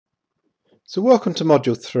So welcome to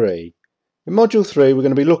Module 3. In Module 3 we're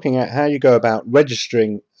going to be looking at how you go about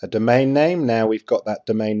registering a domain name. Now we've got that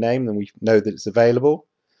domain name and we know that it's available.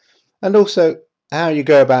 And also how you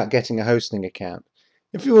go about getting a hosting account.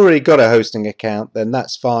 If you've already got a hosting account, then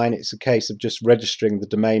that's fine. It's a case of just registering the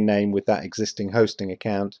domain name with that existing hosting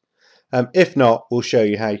account. If not, we'll show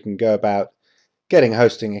you how you can go about getting a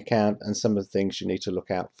hosting account and some of the things you need to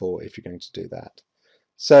look out for if you're going to do that.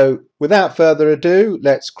 So without further ado,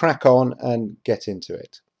 let's crack on and get into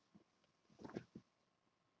it.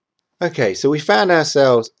 Okay, so we found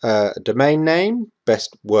ourselves a domain name,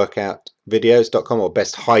 bestworkoutvideos.com or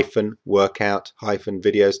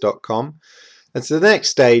best-workout-videos.com. And so the next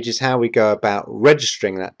stage is how we go about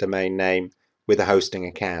registering that domain name with a hosting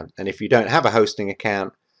account. And if you don't have a hosting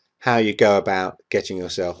account, how you go about getting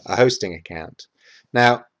yourself a hosting account.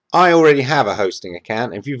 Now, I already have a hosting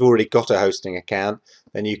account. If you've already got a hosting account,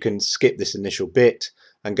 then you can skip this initial bit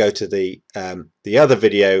and go to the other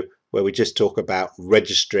video where we just talk about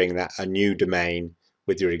registering a new domain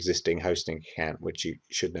with your existing hosting account, which you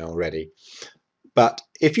should know already. But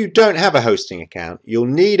if you don't have a hosting account, you'll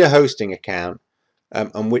need a hosting account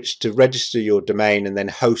on which to register your domain and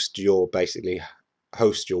then basically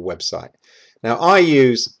host your website. Now I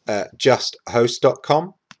use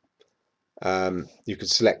justhost.com. You can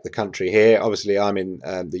select the country here. Obviously I'm in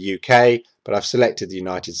the UK, but I've selected the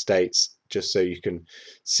United States just so you can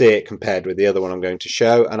see it compared with the other one I'm going to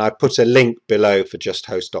show, and I put a link below for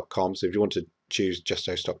justhost.com, so if you want to choose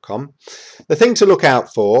justhost.com. The thing to look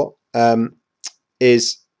out for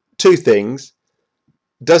is two things.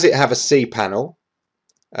 Does it have a cPanel,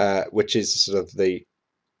 which is sort of the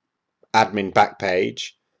admin back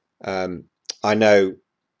page? I know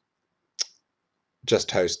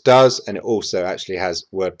JustHost does, and it also actually has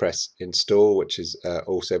WordPress install, which is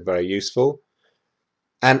also very useful.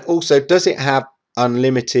 And also, does it have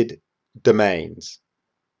unlimited domains?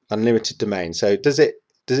 Unlimited domains. So does it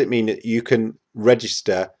mean that you can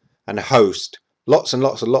register and host lots and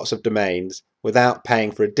lots of domains without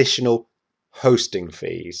paying for additional hosting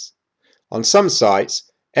fees? On some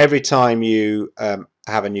sites, every time you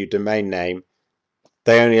have a new domain name,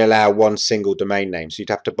 they only allow one single domain name, so you'd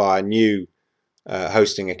have to buy a new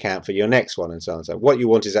hosting account for your next one and so on. So what you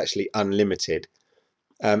want is actually unlimited.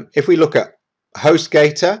 If we look at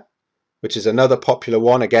Hostgator, which is another popular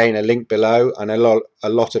one, again a link below, and a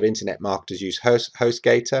lot of internet marketers use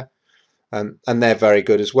Hostgator, and they're very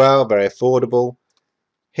good as well, very affordable.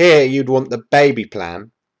 Here you'd want the baby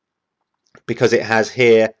plan because it has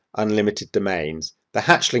here unlimited domains. The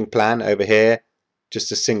hatchling plan over here, just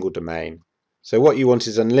a single domain. So what you want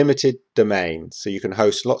is unlimited domains, so you can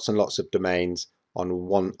host lots and lots of domains on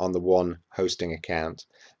the one hosting account.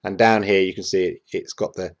 And down here you can see it's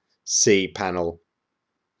got the cPanel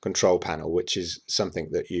control panel, which is something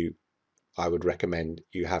that I would recommend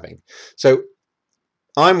you having. So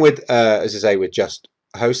I'm with, as I say, with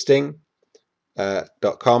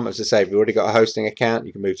justhosting.com. As I say, if you've already got a hosting account,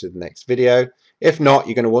 you can move to the next video. If not,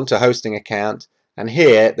 you're going to want a hosting account, and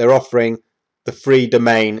here they're offering the free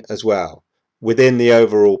domain as well within the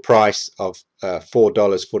overall price of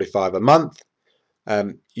 $4.45 a month.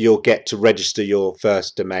 You'll get to register your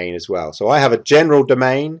first domain as well. So I have a general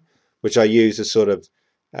domain which I use as sort of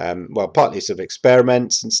well, partly sort of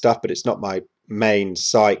experiments and stuff, but it's not my main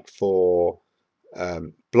site for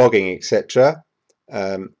blogging, etc.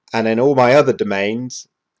 And then all my other domains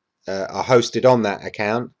are hosted on that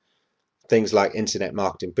account. Things like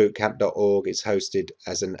internetmarketingbootcamp.org is hosted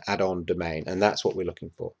as an add-on domain, and that's what we're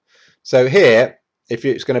looking for. So here, if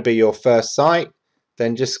it's going to be your first site,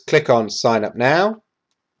 then just click on sign up now,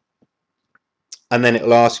 and then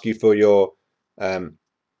it'll ask you for your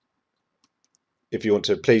if you want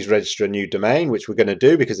to please register a new domain, which we're going to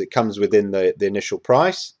do because it comes within the initial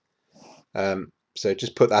price. So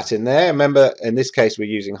just put that in there. Remember, in this case we're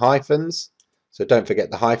using hyphens, so don't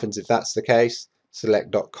forget the hyphens if that's the case.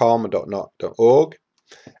 Select .com or .org,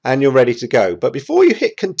 and you're ready to go. But before you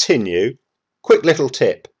hit continue, quick little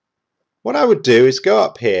tip. What I would do is go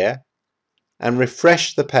up here and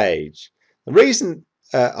refresh the page. The reason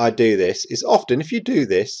I do this is often if you do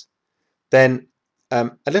this, then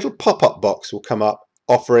a little pop-up box will come up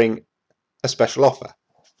offering a special offer.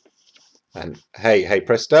 And hey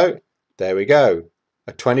presto, there we go,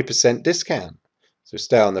 a 20% discount. So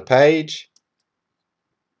stay on the page.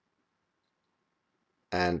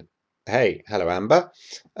 And hey, hello Amber.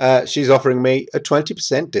 She's offering me a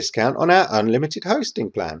 20% discount on our unlimited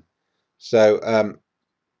hosting plan. So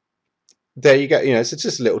there you go. You know, so it's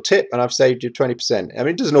just a little tip, and I've saved you 20%. I mean,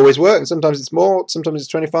 it doesn't always work, and sometimes it's more, sometimes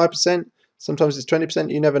it's 25%, sometimes it's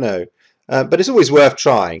 20%. You never know, but it's always worth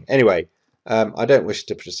trying. Anyway, I don't wish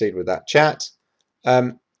to proceed with that chat.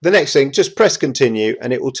 The next thing, just press continue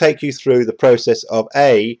and it will take you through the process of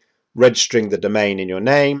A, registering the domain in your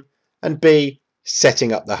name, and B,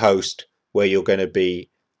 setting up the host where you're going to be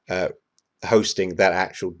hosting that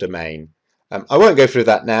actual domain. I won't go through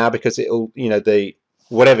that now because it'll,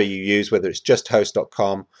 whatever you use, whether it's just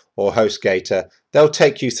host.com or Hostgator, they'll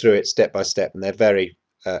take you through it step by step, and they're very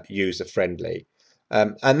user friendly.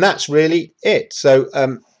 And that's really it. So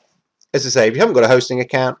as I say, if you haven't got a hosting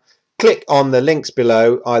account, click on the links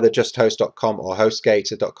below, either justhost.com or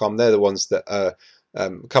hostgator.com. They're the ones that are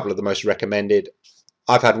a couple of the most recommended.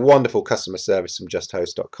 I've had wonderful customer service from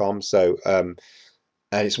justhost.com, so and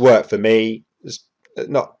it's worked for me. It's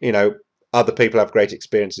not, other people have great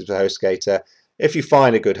experiences with Hostgator. If you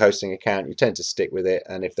find a good hosting account, you tend to stick with it,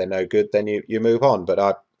 and if they're no good, then you move on. But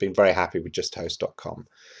I've been very happy with justhost.com.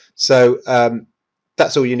 So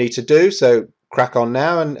that's all you need to do. So crack on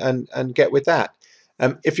now and get with that.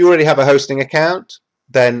 If you already have a hosting account,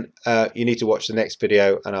 then you need to watch the next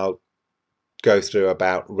video, and I'll go through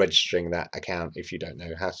about registering that account if you don't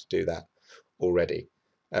know how to do that already,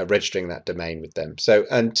 registering that domain with them. So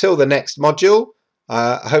until the next module,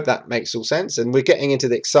 I hope that makes all sense, and we're getting into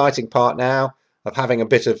the exciting part now of having a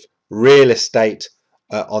bit of real estate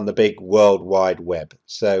on the big World Wide Web.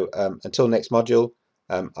 So until next module,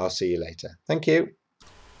 I'll see you later. Thank you.